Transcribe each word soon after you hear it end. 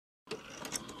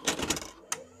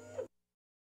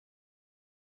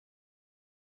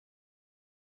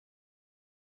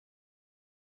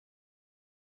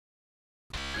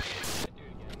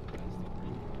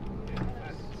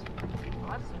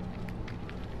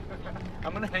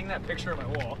I'm gonna hang that picture on my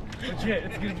wall. Legit,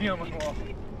 it's gonna be on my wall.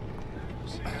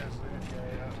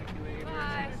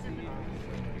 Bye.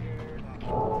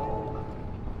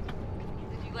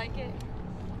 Did you like it?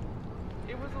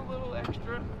 It was a little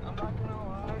extra. I'm not gonna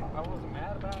lie. I wasn't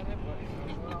mad about it, but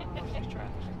it's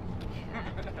trash.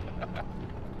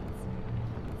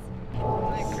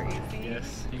 Isn't it crazy?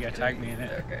 Yes, you gotta tag me in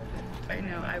it. Okay. I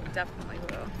know, I definitely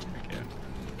will. Okay.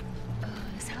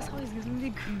 This house always gives me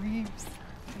the creeps.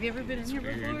 Have you ever been in here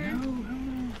Weird. before? No,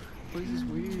 no. This is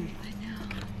weird. I know.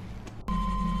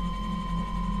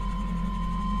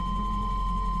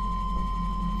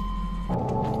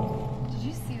 Did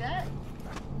you see that?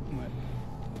 What?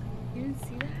 You didn't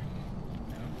see that?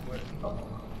 No, what?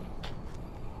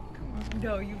 Come on.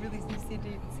 No, you really didn't see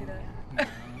that. No. Okay,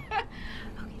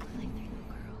 but like 3 little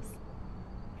girls.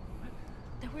 What?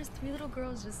 There was 3 little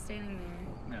girls just standing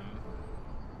there. No.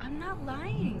 I'm not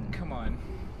lying. Come on.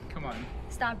 Come on.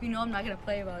 Stop, you know I'm not gonna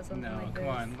play about something No, like come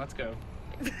this. on. Let's go.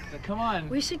 Come on.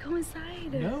 We should go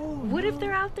inside. No. What if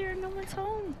they're out there and no one's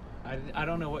home? I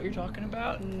don't know what you're talking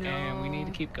about, No. and we need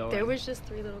to keep going. There was just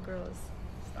 3 little girls.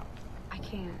 Stop. I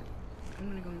can't. I'm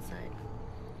gonna go inside.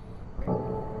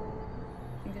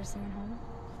 Think there's someone home?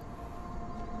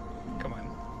 Come on.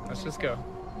 Let's just go.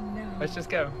 No. Let's just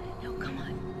go. No, come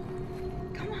on.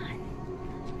 Come on.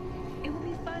 It will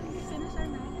be fun to finish our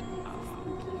night.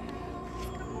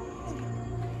 Come on.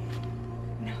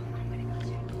 No, I'm gonna go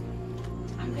check.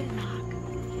 I'm gonna knock.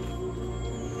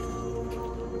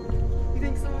 You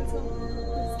think someone's home?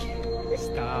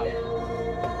 Stop.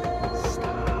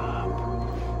 Stop.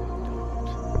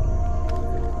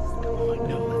 Oh,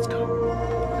 no, let's go.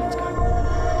 Let's go.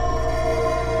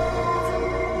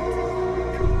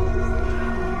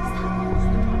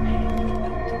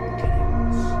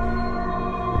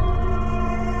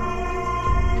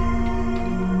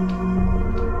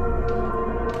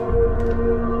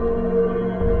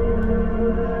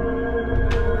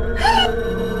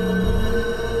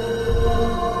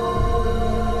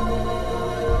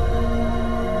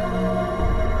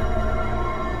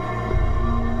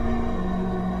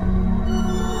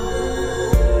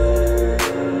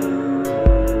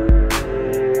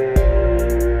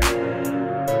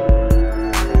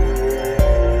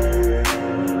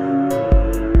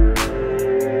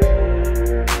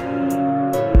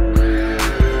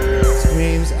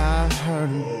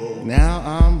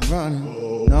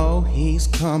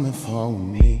 Coming for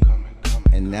me,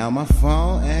 and now my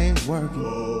phone ain't working,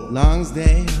 lungs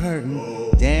they hurting,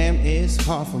 damn it's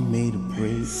hard for me to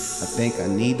breathe. I think I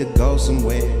need to go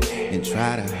somewhere and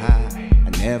try to hide. I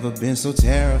never been so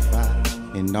terrified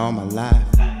in all my life.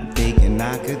 I'm thinking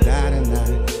I could die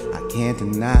tonight, I can't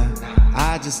deny.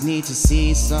 I just need to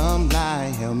see some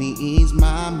light, help me ease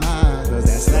my mind. Cause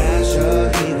that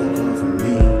slasher, he gon' come for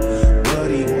me.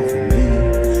 What he want from me,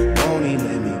 won't he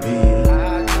let me be?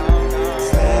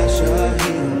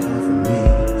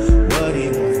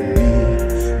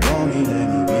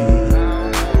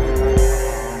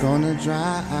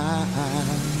 Drive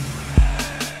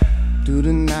through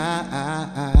the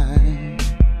night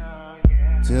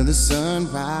till the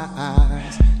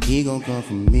sunrise. He gon' come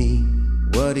for me.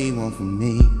 What he want from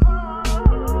me?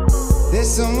 There's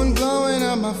someone blowing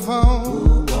up my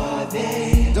phone. Who are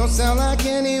they? Don't sound like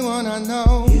anyone I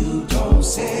know. You don't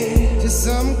say. Just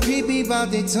something creepy about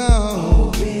their tone.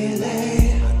 Oh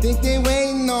really? I think they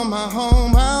waiting on my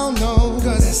home. I don't know.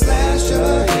 Cause that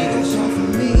slasher, he gon' come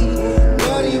for me.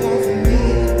 What he want from me?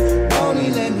 Won't he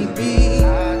let me be?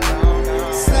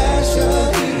 Slasher,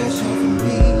 he gon' come for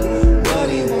me. What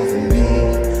he want from me?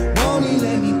 Won't he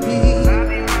let me be?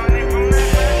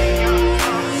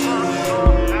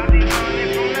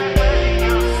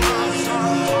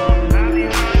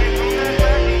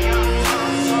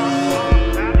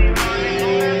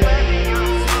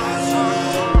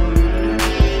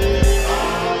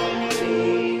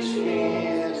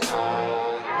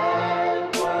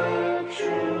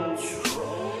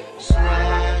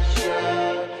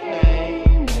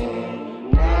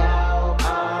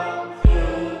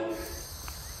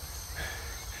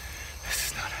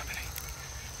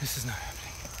 This is not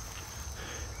happening.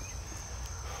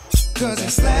 Cause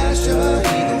that slasher,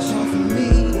 he gon'